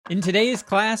In today's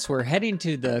class, we're heading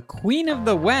to the Queen of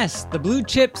the West, the blue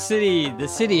chip city, the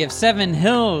city of 7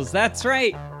 hills. That's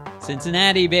right,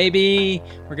 Cincinnati, baby.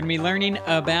 We're going to be learning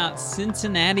about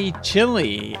Cincinnati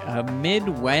chili, a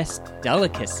Midwest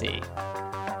delicacy.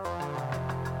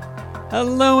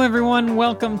 Hello, everyone.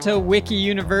 Welcome to Wiki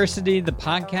University, the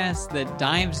podcast that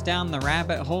dives down the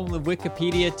rabbit hole of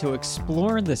Wikipedia to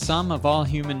explore the sum of all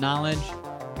human knowledge.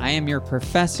 I am your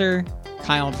professor,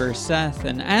 Kyle Burseth,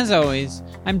 and as always,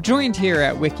 I'm joined here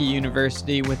at Wiki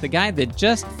University with the guy that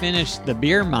just finished the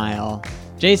beer mile,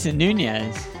 Jason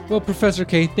Nunez. Well, Professor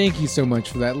K, thank you so much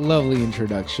for that lovely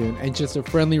introduction. And just a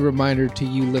friendly reminder to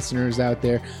you listeners out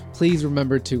there, please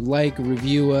remember to like,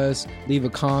 review us, leave a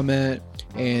comment,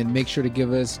 and make sure to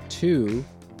give us 2,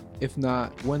 if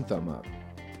not 1 thumb up.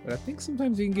 But I think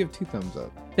sometimes you can give 2 thumbs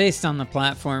up. Based on the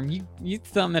platform, you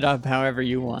thumb it up however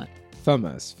you want. Thumb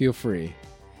us. Feel free.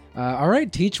 All right,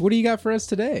 Teach, what do you got for us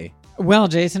today? Well,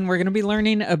 Jason, we're going to be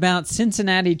learning about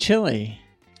Cincinnati chili.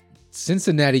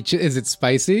 Cincinnati chili? Is it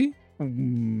spicy?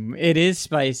 It is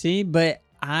spicy, but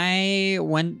I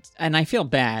went, and I feel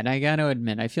bad. I got to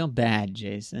admit, I feel bad,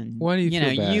 Jason. Why do you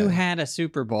feel bad? You had a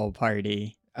Super Bowl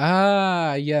party.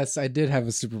 Ah, yes, I did have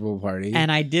a Super Bowl party.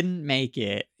 And I didn't make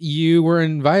it. You were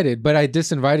invited, but I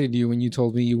disinvited you when you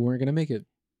told me you weren't going to make it.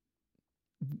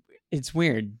 It's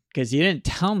weird, because you didn't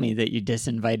tell me that you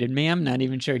disinvited me. I'm not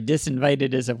even sure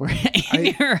disinvited is a word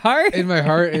in your heart. In my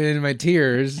heart and in my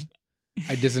tears,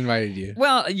 I disinvited you.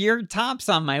 Well, you're tops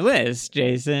on my list,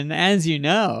 Jason, as you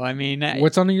know. I mean...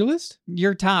 What's on your list?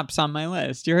 You're tops on my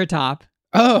list. You're a top.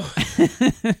 Oh.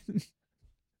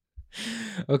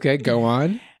 Okay, go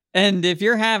on. And if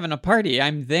you're having a party,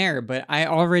 I'm there, but I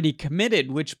already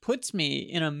committed, which puts me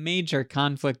in a major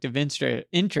conflict of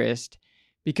interest.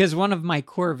 Because one of my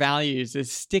core values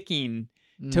is sticking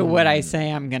to what I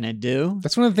say I'm going to do.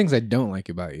 That's one of the things I don't like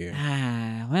about you.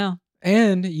 Well.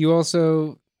 And you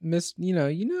also missed,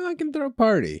 I can throw a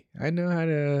party. I know how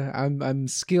to, I'm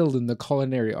skilled in the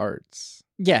culinary arts.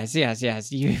 Yes.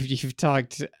 You've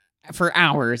talked for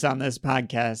hours on this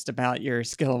podcast about your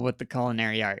skill with the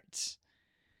culinary arts.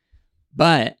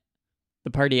 But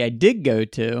the party I did go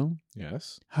to.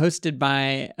 Yes. Hosted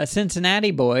by a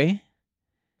Cincinnati boy.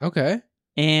 Okay.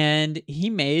 And he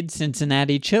made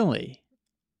Cincinnati chili.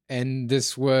 And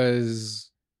this was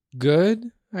good,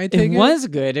 I take it? It was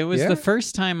good. It was the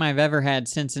first time I've ever had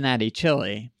Cincinnati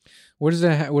chili. What does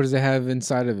it have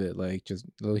inside of it? Like just a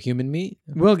little human meat?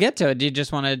 We'll get to it. Do you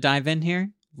just want to dive in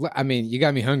here? I mean, you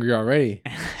got me hungry already.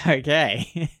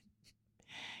 Okay.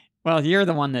 Well, you're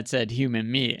the one that said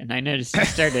human meat, and I noticed you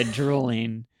started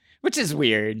drooling, which is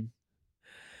weird.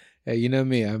 Hey, you know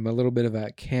me. I'm a little bit of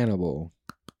a cannibal.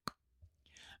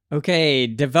 Okay,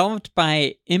 developed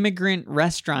by immigrant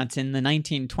restaurants in the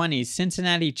 1920s,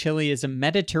 Cincinnati chili is a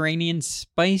Mediterranean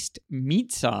spiced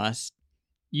meat sauce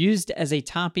used as a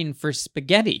topping for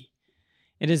spaghetti.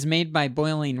 It is made by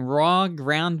boiling raw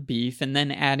ground beef and then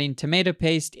adding tomato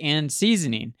paste and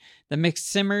seasoning. The mix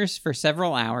simmers for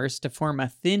several hours to form a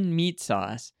thin meat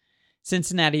sauce.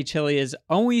 Cincinnati chili is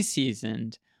always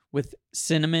seasoned with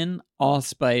cinnamon,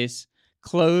 allspice,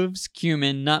 cloves,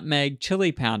 cumin, nutmeg,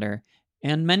 chili powder,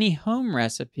 and many home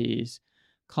recipes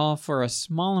call for a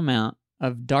small amount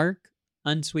of dark,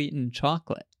 unsweetened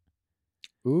chocolate.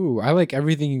 Ooh, I like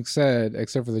everything you said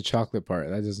except for the chocolate part.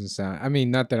 That doesn't sound... I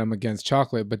mean, not that I'm against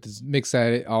chocolate, but to mix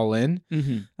that all in,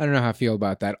 I don't know how I feel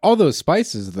about that. All those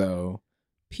spices, though,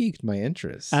 piqued my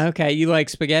interest. Okay, you like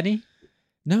spaghetti?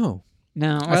 No.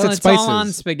 No, I well, said it's spices. all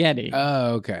on spaghetti.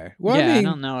 Oh, okay. Well, yeah, I mean,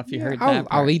 don't know if you heard that part.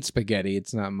 I'll eat spaghetti.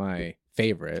 It's not my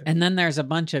favorite. And then there's a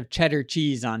bunch of cheddar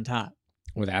cheese on top.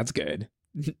 Well, that's good.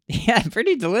 Yeah,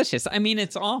 pretty delicious. I mean,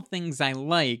 it's all things I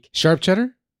like. Sharp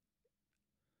cheddar?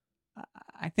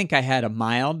 I think I had a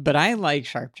mild, but I like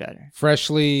sharp cheddar.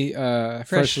 Freshly,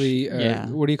 yeah.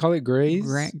 What do you call it?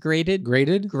 Grazed? Grated?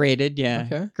 Grated? Grated, yeah.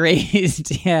 Okay.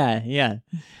 Grazed, yeah.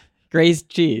 Grazed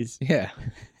cheese. Yeah.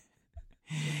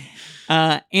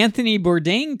 Anthony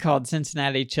Bourdain called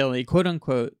Cincinnati chili, quote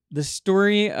unquote, the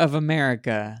story of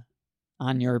America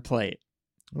on your plate.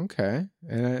 Okay.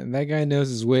 And that guy knows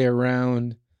his way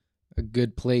around a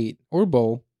good plate or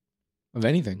bowl of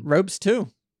anything. Ropes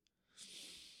too.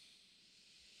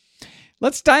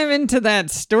 Let's dive into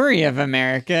that story of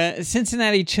America.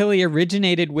 Cincinnati chili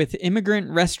originated with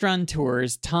immigrant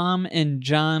restaurateurs Tom and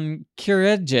John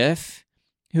Kurejev,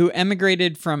 who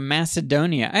emigrated from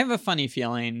Macedonia. I have a funny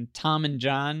feeling Tom and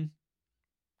John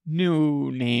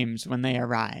knew names when they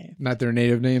arrived. Not their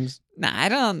native names? Nah, I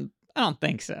don't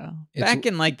think so. Back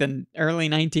in like the early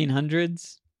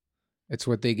 1900s. It's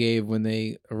what they gave when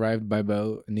they arrived by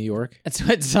boat in New York? That's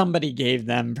what somebody gave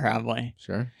them, probably.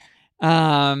 Sure.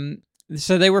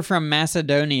 So they were from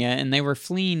Macedonia, and they were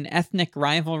fleeing ethnic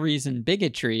rivalries and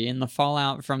bigotry in the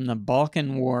fallout from the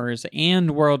Balkan Wars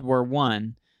and World War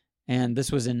I, and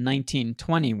this was in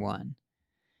 1921.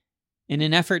 In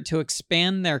an effort to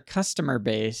expand their customer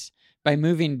base by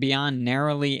moving beyond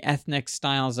narrowly ethnic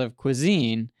styles of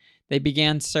cuisine, they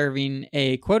began serving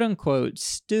a quote-unquote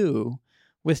stew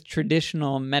with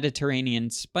traditional Mediterranean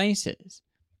spices.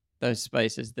 Those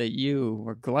spices that you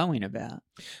were glowing about.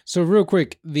 So real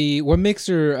quick, what makes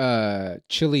their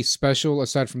chili special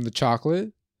aside from the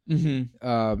chocolate?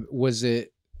 Was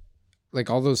it like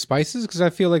all those spices? Because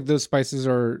I feel like those spices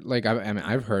are like I mean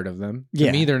I've heard of them.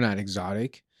 To me, they're not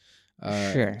exotic.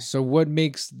 Sure. So what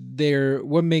makes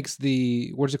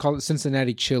the what's it called?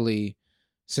 Cincinnati chili?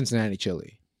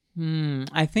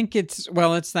 I think it's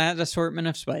that assortment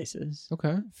of spices.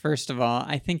 Okay. First of all,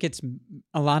 I think it's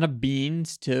a lot of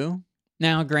beans too.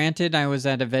 Now, granted, I was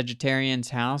at a vegetarian's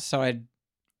house, so I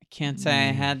can't say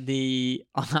I had the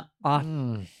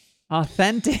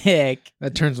authentic.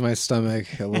 That turns my stomach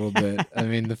a little bit. I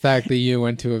mean, the fact that you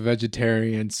went to a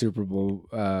vegetarian Super Bowl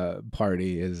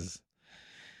party it's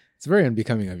very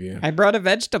unbecoming of you. I brought a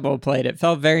vegetable plate. It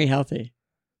felt very healthy.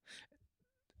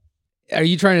 Are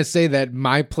you trying to say that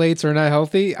my plates are not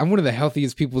healthy? I'm one of the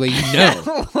healthiest people that you know.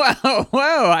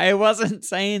 Whoa, I wasn't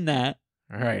saying that.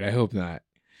 All right, I hope not.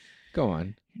 Go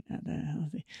on. You're not that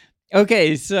healthy.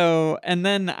 Okay, so, and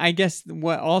then I guess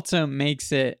what also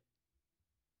makes it,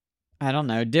 I don't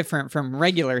know, different from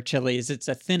regular chili is it's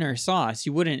a thinner sauce.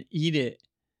 You wouldn't eat it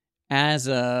as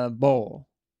a bowl,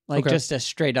 like just a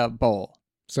straight up bowl.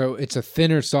 So it's a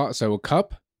thinner sauce. So a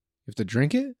cup? You have to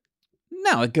drink it?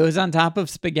 No, it goes on top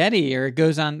of spaghetti, or it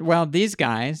goes on, well, these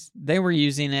guys, they were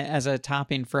using it as a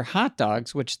topping for hot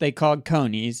dogs, which they called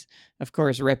conies, of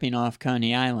course, ripping off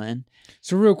Coney Island.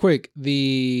 So real quick,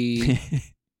 the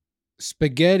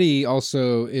spaghetti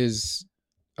also is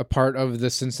a part of the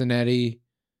Cincinnati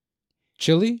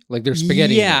chili? Like there's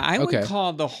spaghetti. Yeah, I would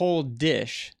call the whole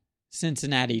dish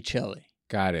Cincinnati chili.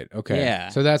 Got it. Okay. Yeah.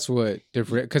 So that's what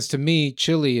different, because to me,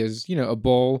 chili is, a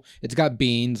bowl. It's got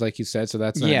beans, like you said, so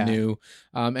that's not new.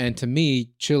 And to me,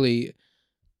 chili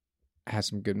has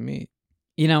some good meat.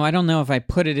 I don't know if I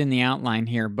put it in the outline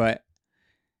here, but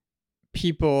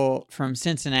people from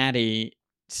Cincinnati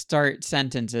start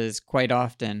sentences quite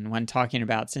often when talking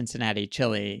about Cincinnati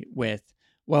chili with,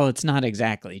 well, it's not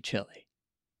exactly chili.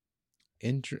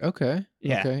 Okay.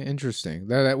 Yeah. Okay. Interesting.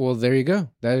 Well, there you go.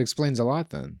 That explains a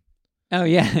lot then. Oh,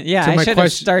 yeah. Yeah, So I should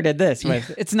have started this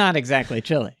with, it's not exactly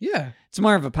chili. Yeah. It's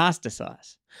more of a pasta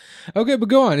sauce. Okay, but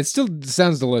go on. It still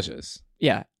sounds delicious.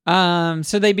 Yeah.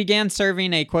 So they began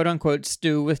serving a quote-unquote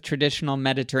stew with traditional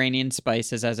Mediterranean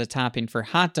spices as a topping for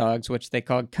hot dogs, which they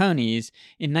called conies,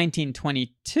 in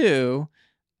 1922.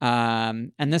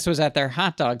 And this was at their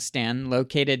hot dog stand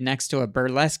located next to a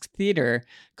burlesque theater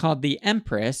called the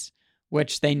Empress,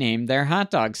 which they named their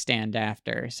hot dog stand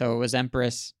after. So it was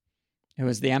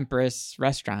the Empress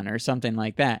restaurant or something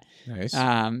like that. Nice.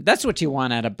 That's what you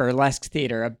want at a burlesque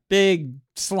theater, a big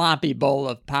sloppy bowl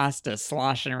of pasta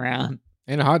sloshing around.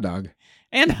 And a hot dog.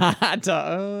 And hot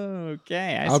dog. Oh,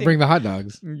 okay. I'll bring the hot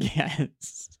dogs.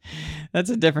 Yes. That's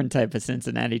a different type of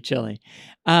Cincinnati chili.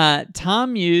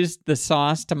 Tom used the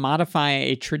sauce to modify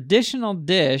a traditional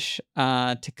dish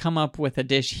to come up with a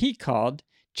dish he called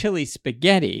chili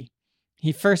spaghetti.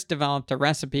 He first developed a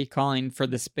recipe calling for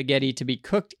the spaghetti to be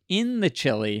cooked in the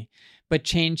chili, but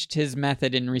changed his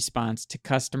method in response to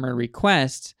customer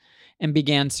requests and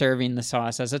began serving the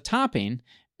sauce as a topping,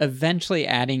 eventually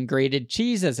adding grated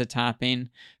cheese as a topping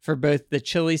for both the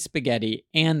chili spaghetti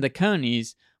and the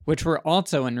conies, which were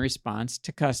also in response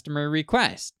to customer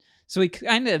requests. So he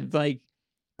kind of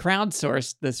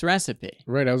crowdsourced this recipe.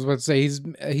 Right, I was about to say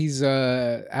he's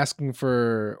asking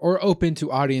for or open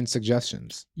to audience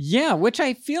suggestions. Yeah, which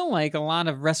I feel like a lot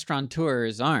of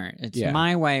restaurateurs aren't. It's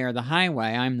my way or the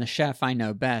highway. I'm the chef. I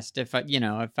know best. If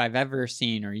I've ever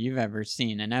seen or you've ever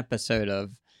seen an episode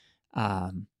of,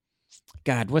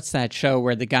 God, what's that show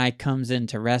where the guy comes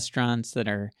into restaurants that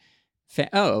are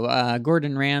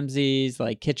Gordon Ramsay's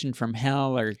Kitchen from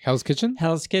Hell or Hell's Kitchen?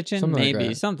 Hell's Kitchen, something maybe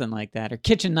like something like that, or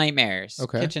Kitchen Nightmares.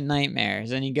 Okay. Kitchen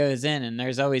Nightmares, and he goes in, and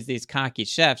there's always these cocky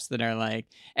chefs that are like,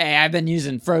 "Hey, I've been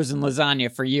using frozen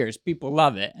lasagna for years. People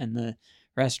love it," and the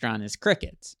restaurant is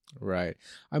crickets. Right.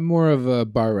 I'm more of a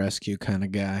bar rescue kind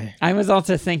of guy. I was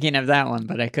also thinking of that one,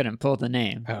 but I couldn't pull the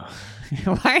name. Oh.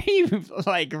 Why are you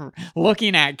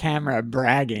looking at camera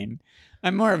bragging?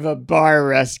 I'm more of a bar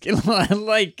rescue,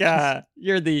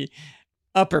 you're the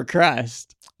upper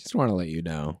crust. Just want to let you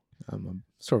know, I'm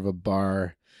a sort of a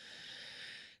bar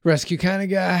rescue kind of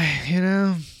guy,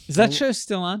 Is that show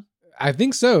still on? I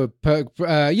think so.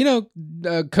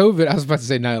 COVID, I was about to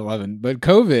say 9/11, but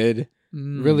COVID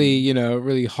really,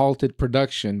 really halted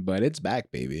production, but it's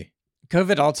back, baby.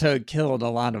 COVID also killed a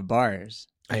lot of bars.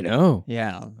 I know.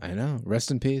 Yeah. I know. Rest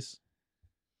in peace.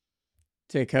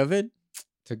 To COVID?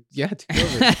 To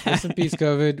COVID. Rest in peace,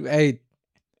 COVID. Hey,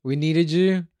 we needed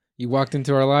you. You walked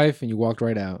into our life and you walked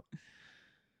right out.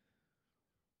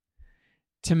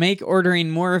 To make ordering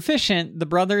more efficient, the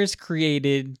brothers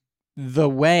created the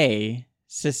Way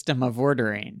system of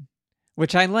ordering,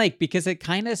 which I like because it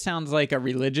kind of sounds like a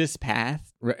religious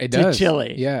path to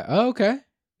Chile. Yeah. Oh, okay.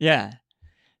 Yeah.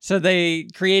 So they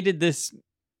created this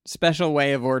special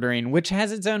way of ordering, which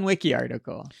has its own wiki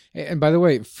article. And by the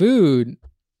way, food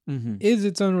is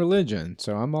its own religion,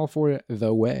 so I'm all for it.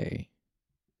 The Way.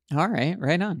 All right,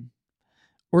 right on.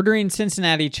 Ordering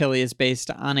Cincinnati chili is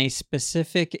based on a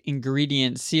specific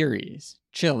ingredient series: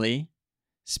 chili,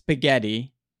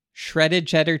 spaghetti, shredded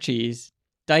cheddar cheese,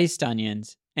 diced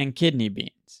onions, and kidney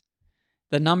beans.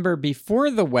 The number before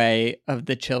the way of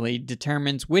the chili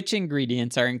determines which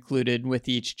ingredients are included with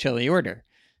each chili order.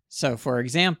 So, for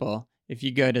example, if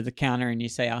you go to the counter and you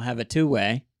say, "I'll have a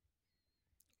two-way,"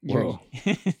 Whoa.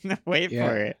 Wait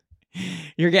for it.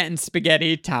 You're getting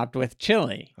spaghetti topped with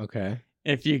chili. Okay.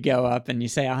 If you go up and you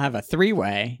say, "I'll have a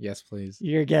three-way," yes, please.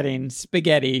 You're getting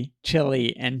spaghetti,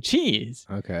 chili, and cheese.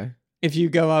 Okay. If you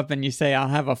go up and you say, "I'll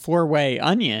have a four-way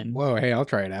onion," whoa, hey, I'll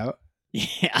try it out.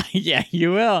 Yeah,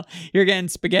 you will. You're getting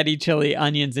spaghetti, chili,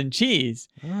 onions, and cheese.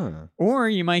 Or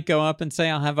you might go up and say,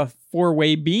 "I'll have a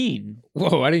four-way bean."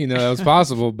 Whoa, I didn't even know that was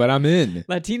possible, but I'm in.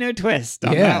 Latino twist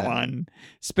on that one.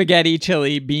 Spaghetti,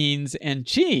 chili, beans, and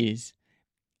cheese.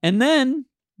 And then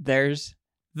there's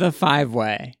the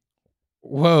five-way.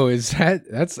 Whoa,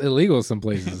 that's illegal some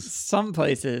places. Some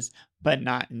places, but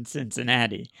not in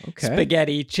Cincinnati. Okay.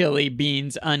 Spaghetti, chili,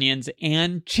 beans, onions,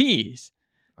 and cheese.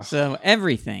 So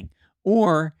everything.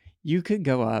 Or you could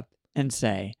go up and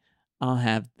say, "I'll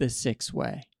have the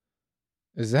six-way."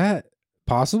 Is that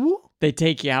possible? They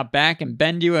take you out back and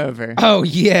bend you over. Oh,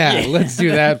 yeah. Let's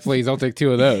do that, please. I'll take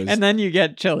two of those. And then you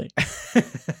get chili.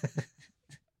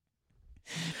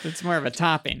 It's more of a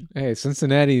topping. Hey,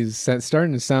 Cincinnati's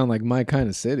starting to sound like my kind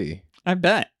of city. I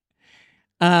bet.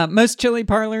 Most chili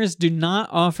parlors do not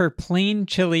offer plain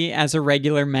chili as a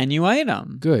regular menu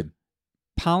item. Good.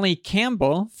 Polly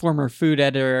Campbell, former food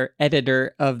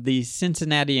editor of the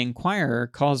Cincinnati Enquirer,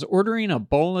 calls ordering a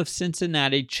bowl of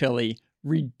Cincinnati chili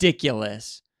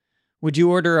ridiculous. Would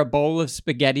you order a bowl of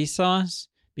spaghetti sauce?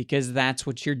 Because that's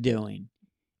what you're doing.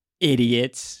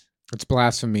 Idiots. It's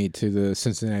blasphemy to the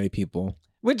Cincinnati people.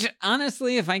 Which,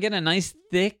 honestly, if I get a nice,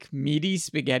 thick, meaty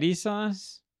spaghetti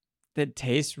sauce that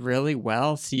tastes really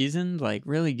well seasoned, like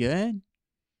really good,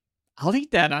 I'll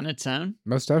eat that on its own.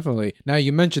 Most definitely. Now,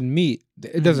 you mentioned meat.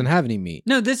 It doesn't have any meat.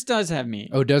 No, this does have meat.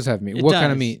 Oh, it does have meat. What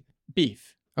kind of meat?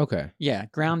 Beef. Okay. Yeah,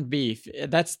 ground beef.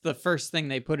 That's the first thing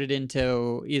they put it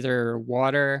into, either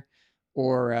water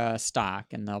or stock,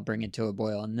 and they'll bring it to a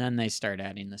boil, and then they start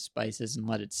adding the spices and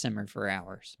let it simmer for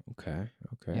hours. Okay.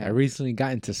 Yeah. I recently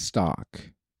got into stock.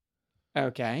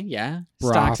 Okay, yeah.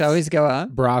 Broth. Stocks always go up.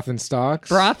 Broth and stocks.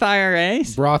 Broth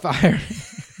IRAs. Broth IRA.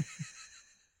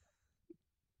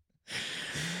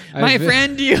 My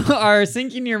friend, you are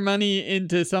sinking your money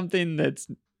into something that's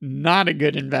not a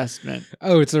good investment.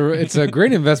 Oh, it's a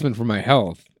great investment for my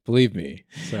health. Believe me.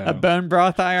 So. A bone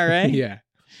broth IRA? Yeah.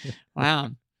 Wow.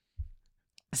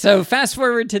 So fast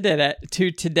forward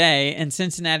to today, and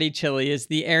Cincinnati chili is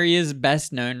the area's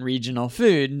best-known regional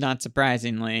food, not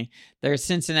surprisingly. There are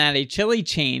Cincinnati chili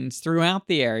chains throughout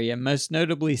the area, most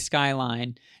notably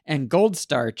Skyline and Gold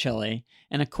Star Chili.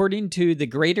 And according to the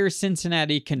Greater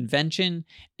Cincinnati Convention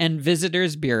and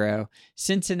Visitors Bureau,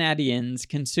 Cincinnatians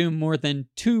consume more than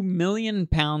 2 million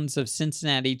pounds of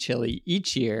Cincinnati chili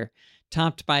each year,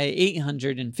 topped by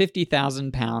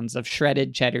 850,000 pounds of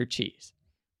shredded cheddar cheese.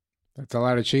 That's a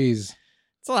lot of cheese.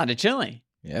 It's a lot of chili.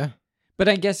 Yeah. But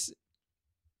I guess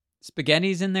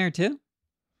spaghetti's in there too?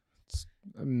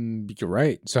 You're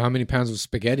right. So how many pounds of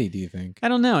spaghetti do you think? I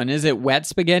don't know. And is it wet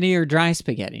spaghetti or dry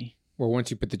spaghetti? Well,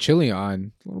 once you put the chili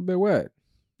on, it's a little bit wet.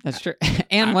 That's true.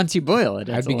 And once you boil it,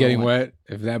 I'd be getting wet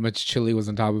if that much chili was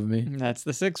on top of me. That's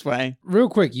the 6-way. Real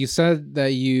quick, you said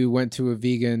that you went to a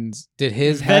vegan's. Did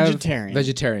his have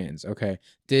vegetarians? Okay.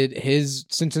 Did his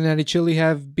Cincinnati chili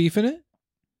have beef in it?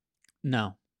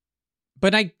 No.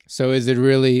 But So is it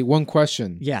really, one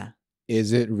question. Yeah.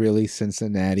 Is it really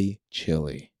Cincinnati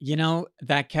chili? You know,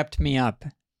 that kept me up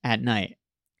at night.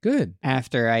 Good.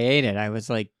 After I ate it, I was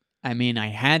like, I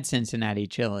had Cincinnati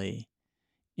chili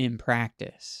in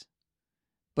practice.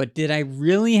 But did I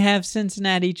really have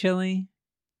Cincinnati chili?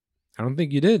 I don't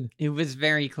think you did. It was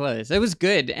very close. It was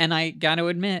good, and I got to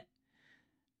admit,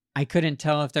 I couldn't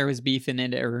tell if there was beef in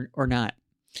it or not.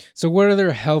 So what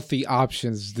other healthy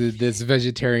options did this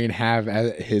vegetarian have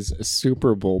at his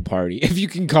Super Bowl party, if you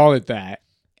can call it that?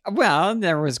 Well,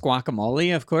 there was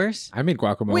guacamole, of course. I made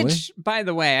guacamole. Which, by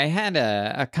the way, I had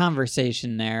a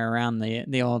conversation there around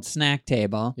the old snack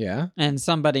table. Yeah. And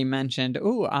somebody mentioned,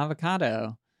 ooh,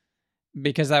 avocado.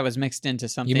 Because that was mixed into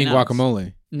something You mean else.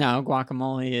 guacamole? No,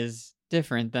 guacamole is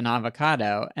different than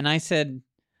avocado. And I said,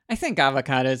 I think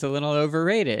avocado is a little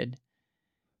overrated.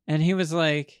 And he was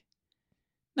like,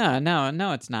 no,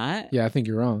 it's not. Yeah, I think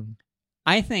you're wrong.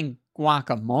 I think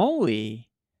guacamole,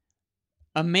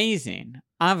 amazing.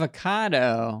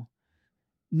 Avocado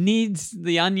needs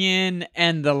the onion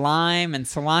and the lime and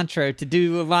cilantro to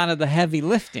do a lot of the heavy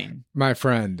lifting. My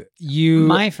friend,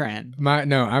 You are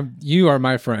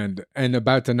my friend and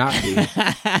about to not be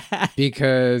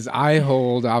because I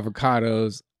hold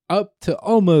avocados up to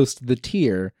almost the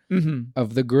tier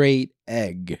of the great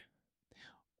egg.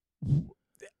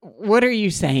 What are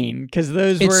you saying? Because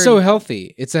it's so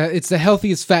healthy. It's the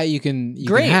healthiest fat you can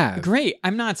have. Great.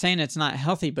 I'm not saying it's not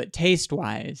healthy, but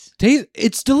taste-wise,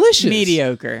 it's delicious.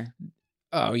 Mediocre.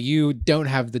 Oh, you don't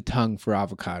have the tongue for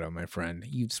avocado, my friend.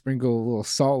 You sprinkle a little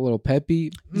salt, a little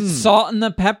peppy. Salt and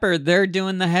the pepper, they're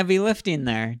doing the heavy lifting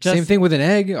there. Same thing with an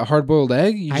egg, a hard-boiled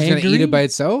egg. You're just going to eat it by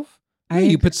itself?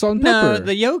 You put salt and pepper. No,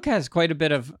 the yolk has quite a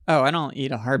bit of... Oh, I don't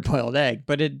eat a hard-boiled egg,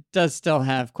 but it does still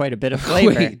have quite a bit of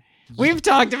flavor. Wait. We've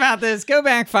talked about this. Go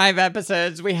back 5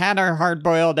 episodes. We had our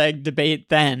hard-boiled egg debate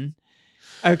then.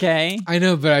 Okay? I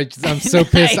know, but I'm so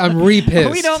pissed. I'm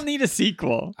re-pissed. We don't need a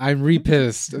sequel. I'm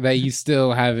re-pissed that you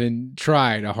still haven't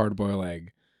tried a hard-boiled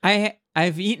egg.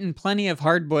 I've eaten plenty of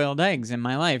hard-boiled eggs in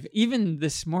my life. Even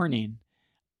this morning,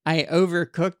 I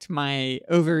overcooked my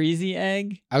over-easy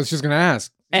egg. I was just going to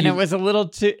ask. And it was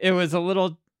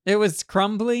it was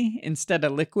crumbly instead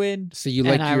of liquid. So you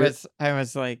like I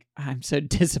was like, I'm so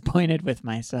disappointed with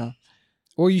myself.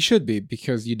 Well, you should be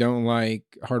because you don't like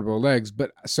hard-boiled eggs.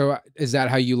 But so is that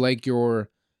how you like your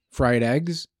fried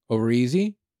eggs? Over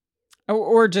easy?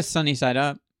 Or just sunny side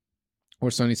up.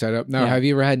 Or sunny side up. Now, Yeah. Have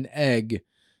you ever had an egg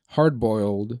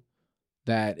hard-boiled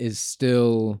that is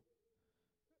still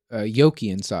yolky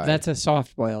inside? That's a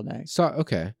soft-boiled egg. So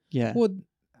okay. Yeah. Well,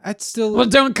 that's still... Well,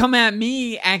 don't come at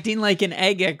me acting like an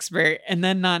egg expert and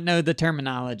then not know the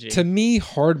terminology. To me,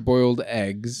 hard-boiled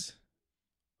eggs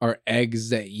are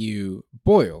eggs that you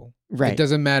boil. Right. It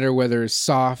doesn't matter whether it's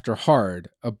soft or hard.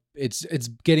 It's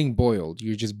getting boiled.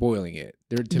 You're just boiling it.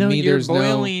 You're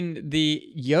boiling the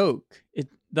yolk.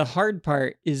 The hard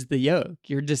part is the yolk.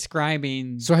 You're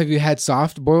describing... So have you had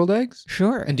soft boiled eggs?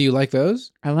 Sure. And do you like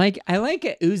those? I like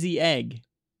a oozy egg.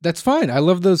 That's fine. I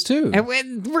love those too.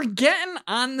 And we're getting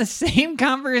on the same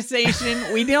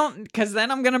conversation. We don't, because then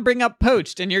I'm going to bring up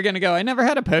poached and you're going to go, I never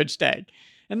had a poached egg.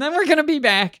 And then we're going to be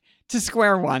back to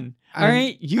square one. All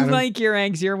right? You like your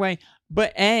eggs your way,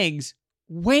 but eggs,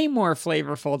 way more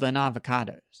flavorful than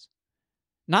avocados.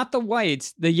 Not the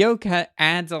whites. The yolk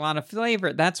adds a lot of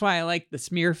flavor. That's why I like the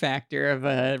smear factor of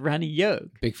a runny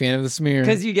yolk. Big fan of the smear.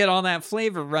 Because you get all that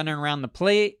flavor running around the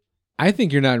plate. I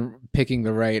think you're not picking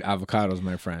the right avocados,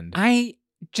 my friend. I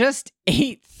just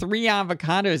ate 3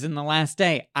 avocados in the last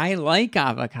day. I like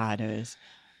avocados,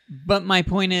 but my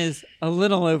point is a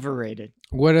little overrated.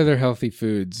 What other healthy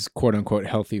foods, quote unquote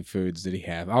healthy foods, did he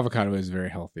have? Avocado is very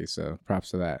healthy, so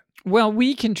props to that. Well,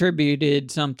 we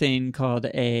contributed something called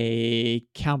a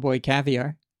cowboy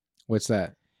caviar. What's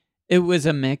that? It was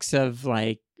a mix of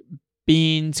like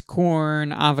beans,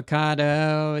 corn,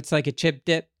 avocado. It's like a chip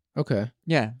dip. Okay.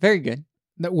 Yeah, very good.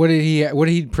 What did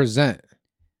he present?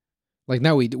 Like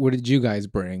now, what did you guys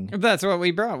bring? That's what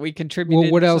we brought. We contributed.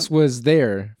 Well, what else was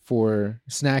there for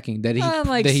snacking that he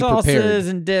like that he salsas prepared?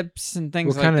 and dips and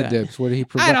things What like kind that. of dips? What did he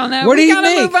provide? I don't know. What did he gotta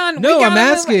make? Move on. No, I'm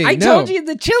asking. I No. told you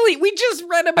the chili. We just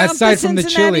read about Aside the from the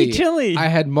Cincinnati chili. I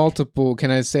had multiple.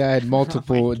 Can I say I had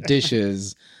multiple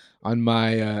dishes on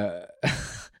my?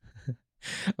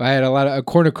 I had a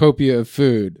cornucopia of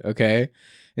food. Okay,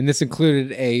 and this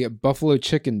included a buffalo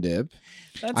chicken dip.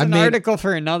 That's an article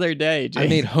for another day, Jason. I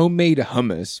made homemade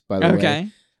hummus, by the way. Okay.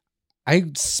 I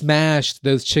smashed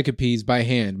those chickpeas by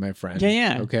hand, my friend.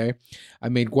 Yeah. Okay. I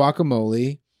made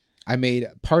guacamole. I made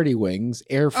party wings,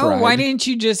 air fried. Oh, why didn't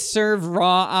you just serve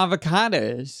raw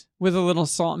avocados with a little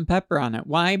salt and pepper on it?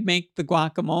 Why make the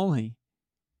guacamole?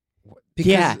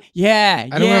 Because yeah.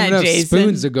 I don't have enough Jason.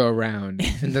 spoons to go around,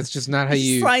 and that's just not how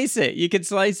you slice it. You could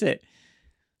slice it.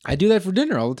 I do that for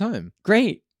dinner all the time.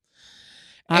 Great.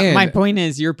 My point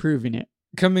is, you're proving it.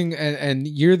 And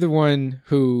you're the one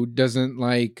who doesn't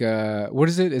like what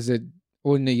is it? Is it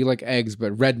Well, no, you like eggs,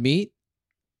 but red meat?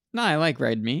 No, I like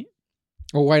red meat.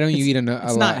 Well, why don't you eat a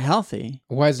It's lot? not healthy.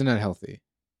 Why is it not healthy?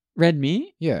 Red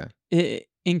meat? Yeah. It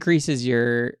increases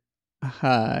your your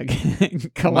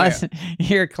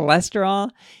cholesterol,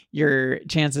 your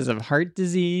chances of heart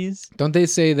disease. Don't they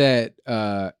say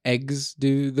that eggs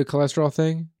do the cholesterol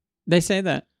thing? They say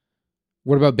that.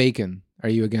 What about bacon? Are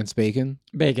you against bacon?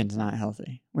 Bacon's not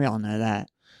healthy. We all know that.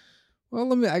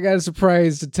 Well, I got a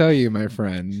surprise to tell you, my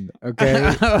friend.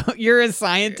 Okay, You're a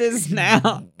scientist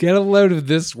now. get a load of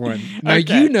this one. Now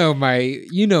Okay. you know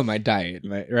my diet,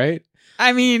 right?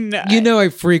 I mean, I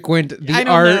frequent the I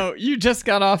don't art. know. You just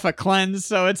got off a cleanse,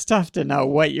 so it's tough to know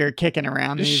what you're kicking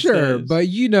around these Sure, days. but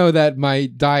you know that my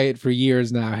diet for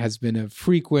years now has been a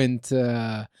frequent.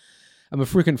 I'm a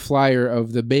frequent flyer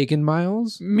of the bacon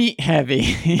miles. Meat heavy.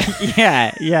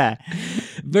 yeah.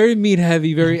 Very meat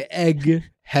heavy, very egg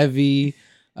heavy.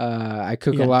 I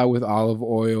cook Yeah. a lot with olive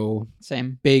oil.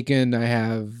 Same. Bacon I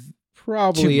have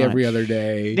probably Too every much. other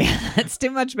day. That's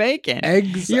too much bacon.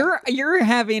 Eggs. You're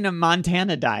having a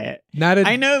Montana diet. Not a.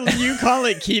 I know you call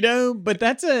it keto, but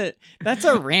that's a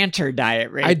rancher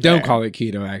diet, right? I don't there. call it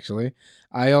keto, actually.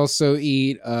 I also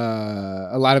eat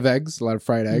a lot of eggs, a lot of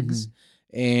fried eggs.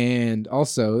 And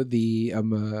also,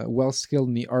 I'm well skilled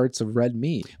in the arts of red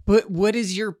meat. But what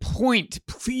is your point?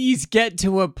 Please get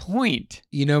to a point.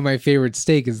 You know, my favorite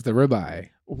steak is the ribeye.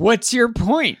 What's your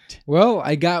point? Well,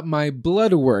 I got my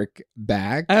blood work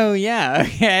back. Oh, yeah.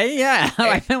 Okay. Yeah.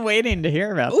 I've been waiting to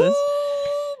hear about this.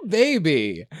 Ooh,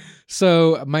 baby.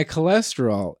 So my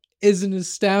cholesterol is an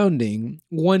astounding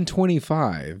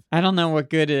 125. I don't know what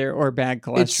good or bad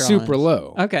cholesterol It's super is.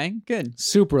 low. Okay. Good.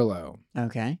 Super low.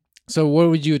 Okay. So what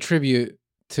would you attribute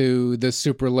to the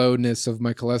super lowness of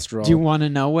my cholesterol? Do you want to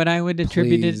know what I would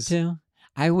attribute Please. it to?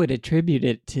 I would attribute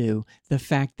it to the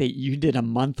fact that you did a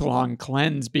month-long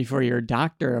cleanse before your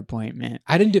doctor appointment.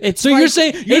 I didn't do. It's So like- you're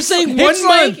saying it's 1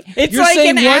 like- month. It's You're like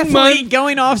saying an 1 athlete month.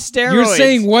 going off steroids. You're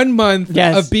saying 1 month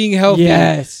Yes. of being healthy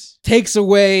Yes. takes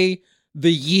away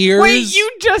the years. Wait,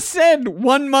 you just said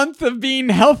 1 month of being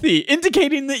healthy,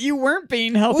 indicating that you weren't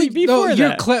being healthy before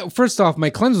that. First off, my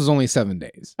cleanse was only 7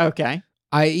 days. Okay.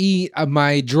 I eat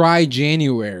my dry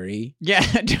January. Yeah,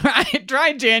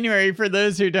 dry January, for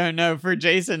those who don't know, for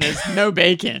Jason is no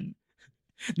bacon.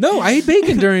 No, I eat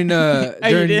bacon during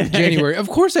you did? January. Of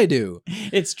course I do.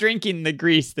 It's drinking the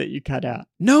grease that you cut out.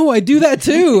 No, I do that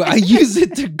too. I use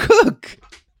it to cook.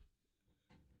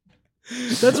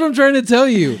 That's what I'm trying to tell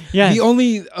you. Yes. The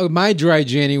only my dry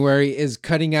January is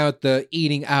cutting out the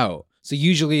eating out. So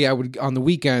usually I would, on the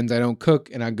weekends, I don't cook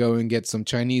and I go and get some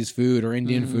Chinese food or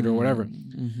Indian food or whatever.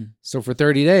 Mm-hmm. So for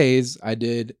 30 days, I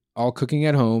did all cooking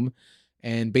at home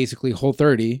and basically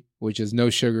Whole30, which is no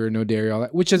sugar, no dairy, all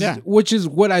that, which is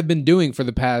what I've been doing for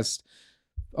the past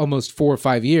almost 4 or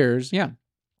 5 years. Yeah.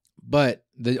 But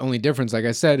the only difference, like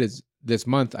I said, is this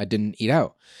month I didn't eat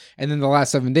out. And then the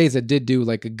last 7 days I did do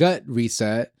like a gut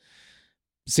reset.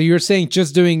 So you're saying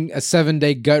just doing a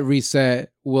 7-day gut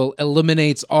reset will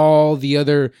eliminates all the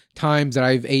other times that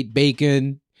I've ate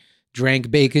bacon, drank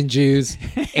bacon juice,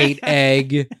 ate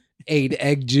egg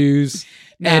juice,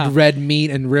 No. and red meat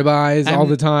and ribeyes all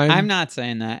the time? I'm not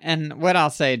saying that. And what I'll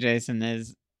say, Jason,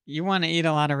 is you want to eat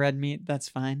a lot of red meat, that's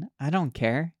fine. I don't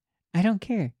care.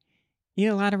 Eat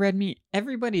a lot of red meat.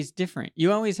 Everybody's different.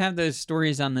 You always have those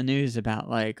stories on the news about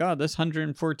like, oh, this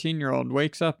 114-year-old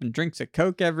wakes up and drinks a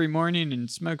Coke every morning and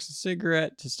smokes a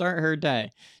cigarette to start her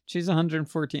day. She's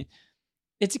 114.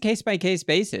 It's a case-by-case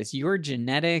basis. Your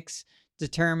genetics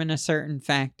determine a certain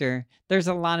factor. There's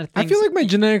a lot of things. I feel like my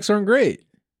genetics aren't great.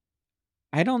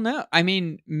 I don't know. I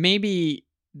mean, maybe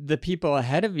the people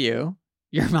ahead of you,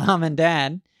 your mom and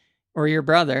dad, or your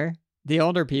brother, the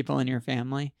older people in your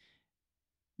family,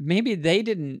 maybe they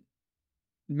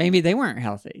weren't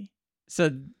healthy. So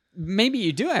maybe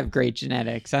you do have great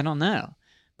genetics. I don't know.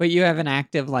 But you have an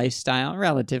active lifestyle,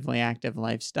 relatively active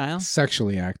lifestyle.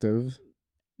 Sexually active.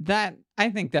 I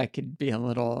think that could be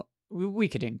we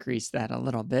could increase that a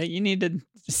little bit. You need a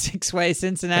 6-way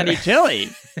Cincinnati chili.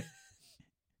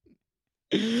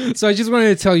 So I just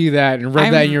wanted to tell you that and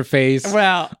rub that in your face.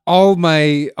 Well, all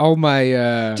my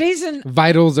Jason,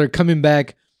 vitals are coming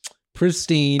back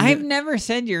pristine. I've never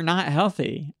said you're not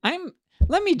healthy.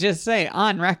 Let me just say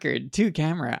on record to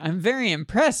camera, I'm very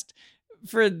impressed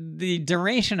for the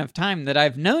duration of time that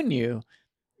I've known you.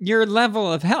 Your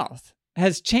level of health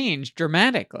has changed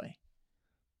dramatically.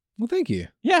 Well, thank you.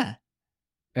 Yeah.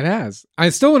 It has. I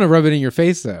still want to rub it in your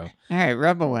face though. All right,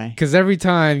 rub away. Because every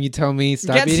time you tell me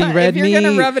stop eating red meat. If you're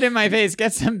going to rub it in my face,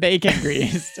 get some bacon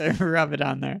grease to rub it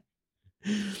on there.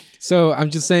 So I'm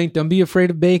just saying, don't be afraid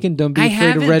of bacon. Don't be I afraid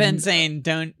of haven't red. been saying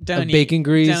don't eat bacon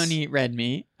grease. Don't eat red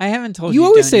meat. I haven't told you. You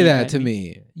always don't say eat that red to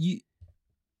meat. me.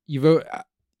 You vote.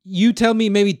 You tell me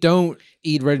maybe don't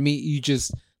eat red meat. You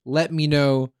just let me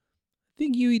know. I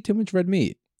think you eat too much red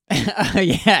meat.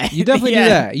 Yeah, You definitely do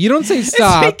that. You don't say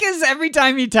stop. It's because every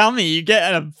time you tell me, you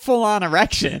get a full-on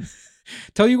erection.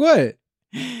 Tell you what.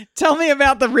 Tell me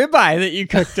about the ribeye that you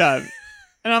cooked up.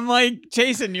 And I'm like,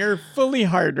 Jason, you're fully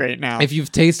hard right now. If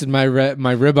you've tasted my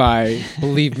ribeye,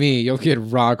 believe me, you'll get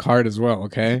rock hard as well,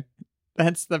 okay?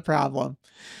 That's the problem.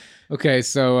 Okay,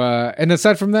 so and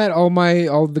aside from that,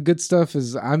 all the good stuff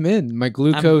is I'm in. My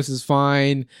glucose is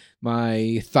fine.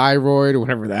 My thyroid or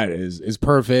whatever that is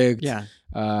perfect. Yeah.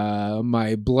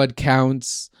 My blood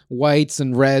counts, whites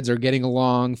and reds are getting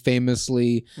along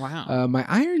famously. Wow. My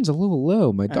iron's a little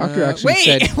low. My doctor actually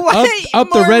said wait, up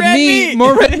the red meat.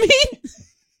 More red meat.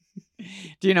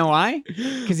 Do you know why?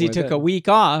 Because you Why took that? a week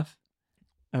off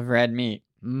of red meat.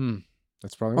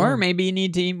 That's probably Or why. maybe you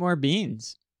need to eat more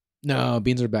beans. No,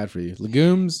 beans are bad for you.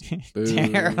 Legumes, boo.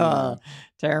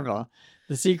 Terrible.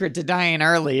 The secret to dying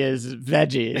early is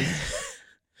veggies.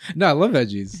 No, I love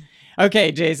veggies.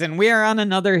 Okay, Jason, we are on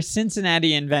another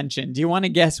Cincinnati invention. Do you want to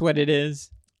guess what it is?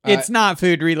 It's not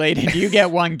food related. You get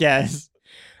one guess.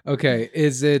 Okay,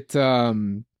 is it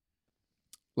like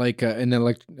an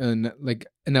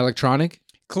electronic?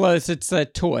 Close. It's a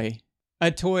toy. A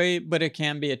toy, but it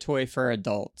can be a toy for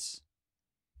adults.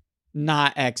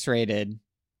 Not X-rated.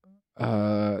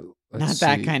 Not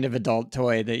that kind of adult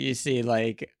toy that you see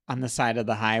like on the side of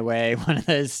the highway, one of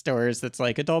those stores that's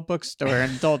like adult bookstore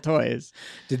and adult toys.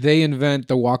 Did they invent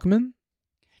the Walkman?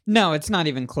 No, it's not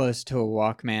even close to a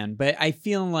Walkman, but I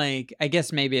feel like, I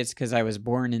guess maybe it's because I was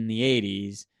born in the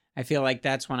 80s. I feel like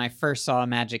that's when I first saw a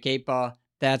Magic 8-Ball.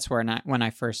 That's when I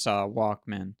first saw a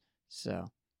Walkman. So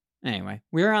anyway,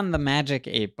 we're on the Magic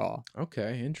 8-Ball.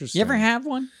 Okay, interesting. You ever have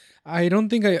one? I don't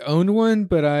think I owned one,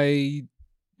 but I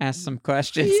asked some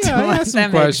questions. Yeah, I asked some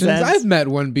questions. I've met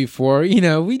one before. You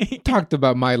know, we talked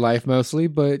about my life mostly,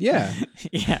 but yeah.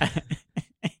 Yeah.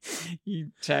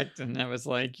 You checked and it was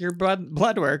like, your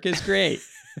blood work is great.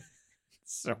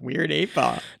 It's a weird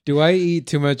 8-Ball. Do I eat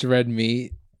too much red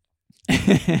meat?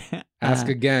 Ask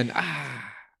again.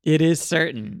 It is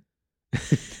certain.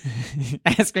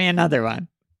 Ask me another one.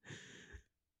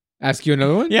 Ask you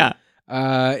another one? Yeah.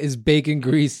 Is bacon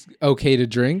grease okay to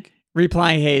drink?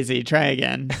 Reply hazy. Try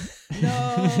again.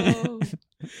 No.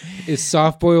 Is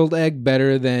soft-boiled egg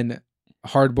better than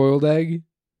hard-boiled egg?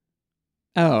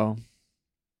 Oh.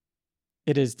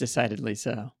 It is decidedly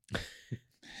so.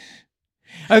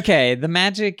 Okay, the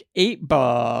Magic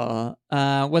 8-Ball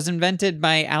was invented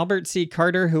by Albert C.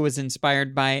 Carter, who was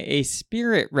inspired by a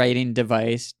spirit writing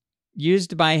device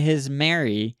used by his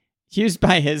mother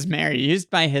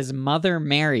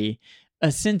Mary,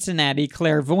 a Cincinnati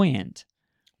clairvoyant.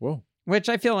 Whoa. Which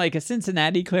I feel like a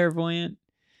Cincinnati clairvoyant,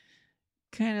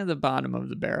 kind of the bottom of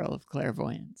the barrel of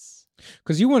clairvoyance.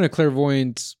 Because you want a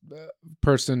clairvoyant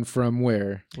person from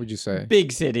where, would you say?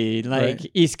 Big city, like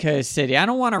right. East Coast city. I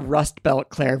don't want a Rust Belt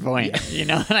clairvoyant. Yeah. You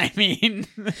know what I mean?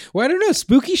 Well, I don't know.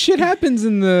 Spooky shit happens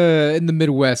in the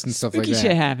Midwest and stuff like that. Spooky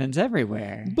shit happens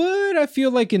everywhere. But I feel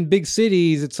like in big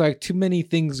cities, it's like too many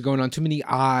things going on, too many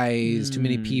eyes, too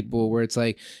many people. Where it's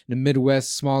like in the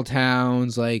Midwest, small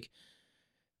towns, like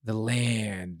the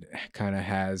land kind of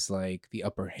has like the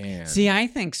upper hand. See, I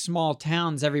think small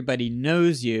towns, everybody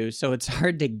knows you, so it's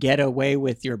hard to get away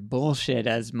with your bullshit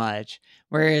as much.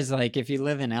 Whereas like if you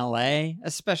live in LA,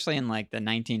 especially in like the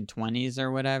 1920s or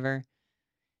whatever,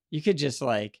 you could just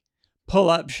like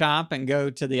pull up shop and go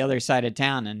to the other side of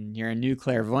town and you're a new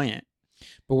clairvoyant.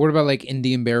 But what about like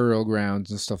Indian burial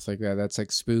grounds and stuff like that? That's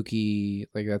like spooky.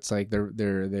 Like that's like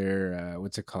their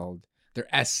what's it called? Their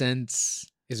essence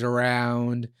is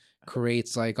around,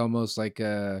 creates like almost like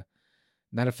a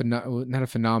not a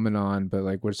phenomenon, but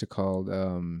like what's it called?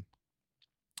 I'm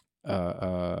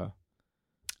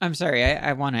sorry,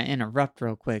 I want to interrupt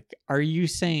real quick. Are you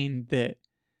saying that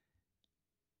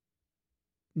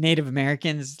Native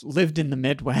Americans lived in the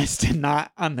Midwest and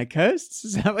not on the coasts?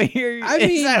 Is that what you're?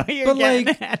 Getting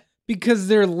at? Because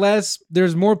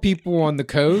there's more people on the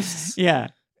coasts. Yeah,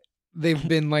 they've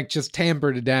been like just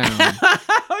tampered down.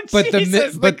 But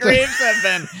the graves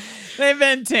they've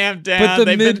been tamped down.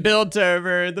 They've been built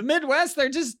over. The Midwest, they're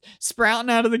just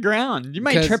sprouting out of the ground. You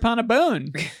might trip on a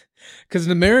bone. Because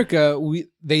in America,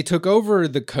 they took over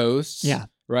the coasts. Yeah.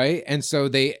 Right. And so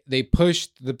they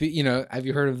pushed have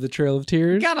you heard of the Trail of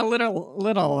Tears? Got a little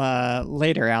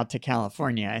later out to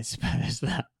California, I suppose.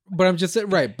 Though. But I'm just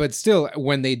right. But still,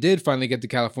 when they did finally get to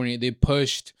California, they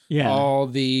pushed all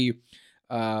the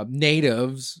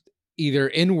natives either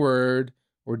inward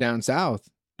or down south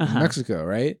in Uh-huh. Mexico,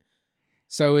 right?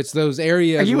 So it's those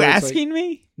areas. Are you where it's asking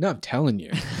me? No, I'm telling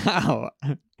you. Oh,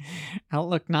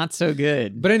 outlook not so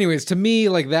good. But anyways, to me,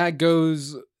 like that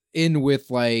goes in with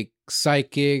like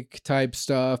psychic type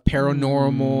stuff,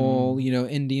 paranormal,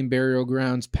 Indian burial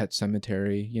grounds, pet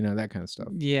cemetery, that kind of stuff.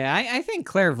 Yeah, I think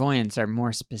clairvoyants are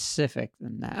more specific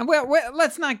than that. Well,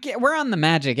 let's not we're on the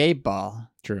magic 8-ball.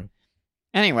 True.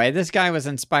 Anyway, this guy was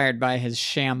inspired by his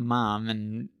sham mom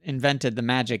and invented the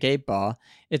magic 8-ball.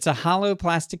 It's a hollow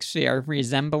plastic sphere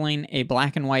resembling a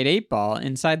black and white 8-ball.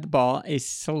 Inside the ball, a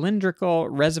cylindrical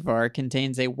reservoir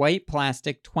contains a white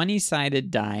plastic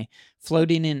 20-sided die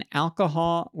floating in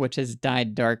alcohol, which is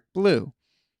dyed dark blue.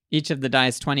 Each of the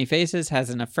die's 20 faces has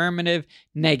an affirmative,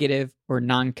 negative, or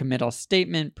non-committal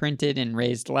statement printed in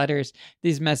raised letters.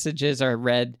 These messages are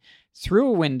read through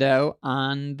a window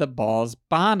on the ball's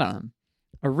bottom.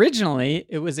 Originally,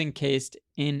 it was encased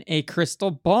in a crystal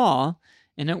ball,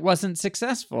 and it wasn't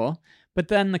successful. But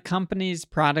then the company's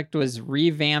product was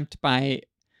revamped by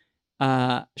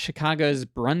Chicago's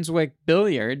Brunswick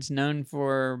Billiards, known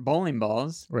for bowling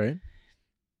balls, Right.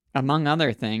 among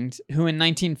other things, who in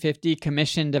 1950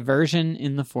 commissioned a version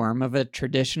in the form of a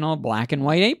traditional black and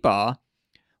white 8-ball,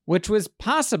 which was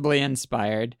possibly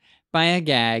inspired by a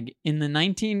gag in the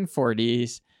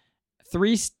 1940s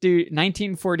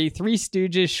 1940 Three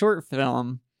Stooges short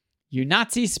film, You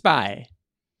Nazi Spy.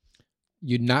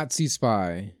 You Nazi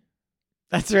Spy.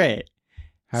 That's right.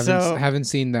 Haven't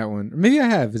seen that one. Maybe I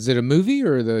have. Is it a movie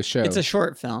or the show? It's a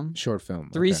short film. Short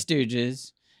film. Three okay.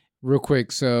 Stooges. Real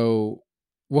quick. So,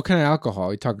 what kind of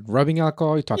alcohol? You talking rubbing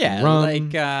alcohol? You talking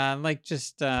rum? like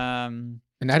just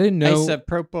and I didn't know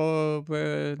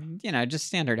isopropyl, just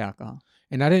standard alcohol.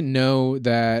 And I didn't know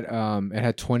that it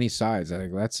had 20 sides. I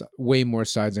think that's way more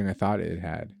sides than I thought it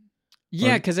had.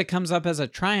 Yeah, because it comes up as a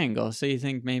triangle, so you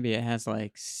think maybe it has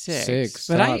like six.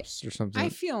 But stops or something. I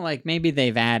feel like maybe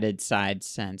they've added sides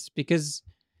since, because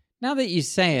now that you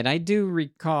say it, I do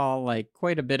recall like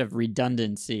quite a bit of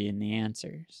redundancy in the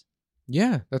answers.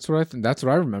 Yeah, that's what I think. That's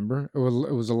what I remember. It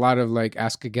was a lot of like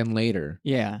ask again later.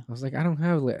 Yeah, I was like, I don't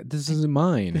have this. Isn't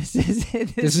mine. This is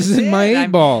it. This isn't my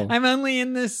 8-ball. I'm only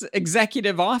in this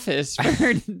executive office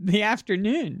for the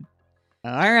afternoon.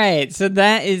 All right, so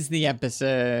that is the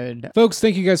episode. Folks,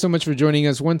 thank you guys so much for joining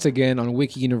us once again on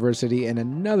Wiki University. And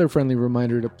another friendly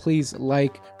reminder to please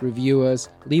like, review us,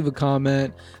 leave a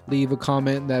comment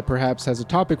that perhaps has a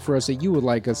topic for us that you would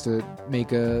like us to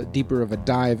make a deeper of a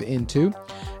dive into.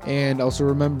 And also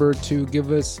remember to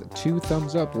give us 2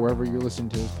 thumbs up wherever you're listening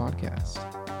to this podcast.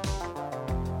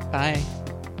 Bye.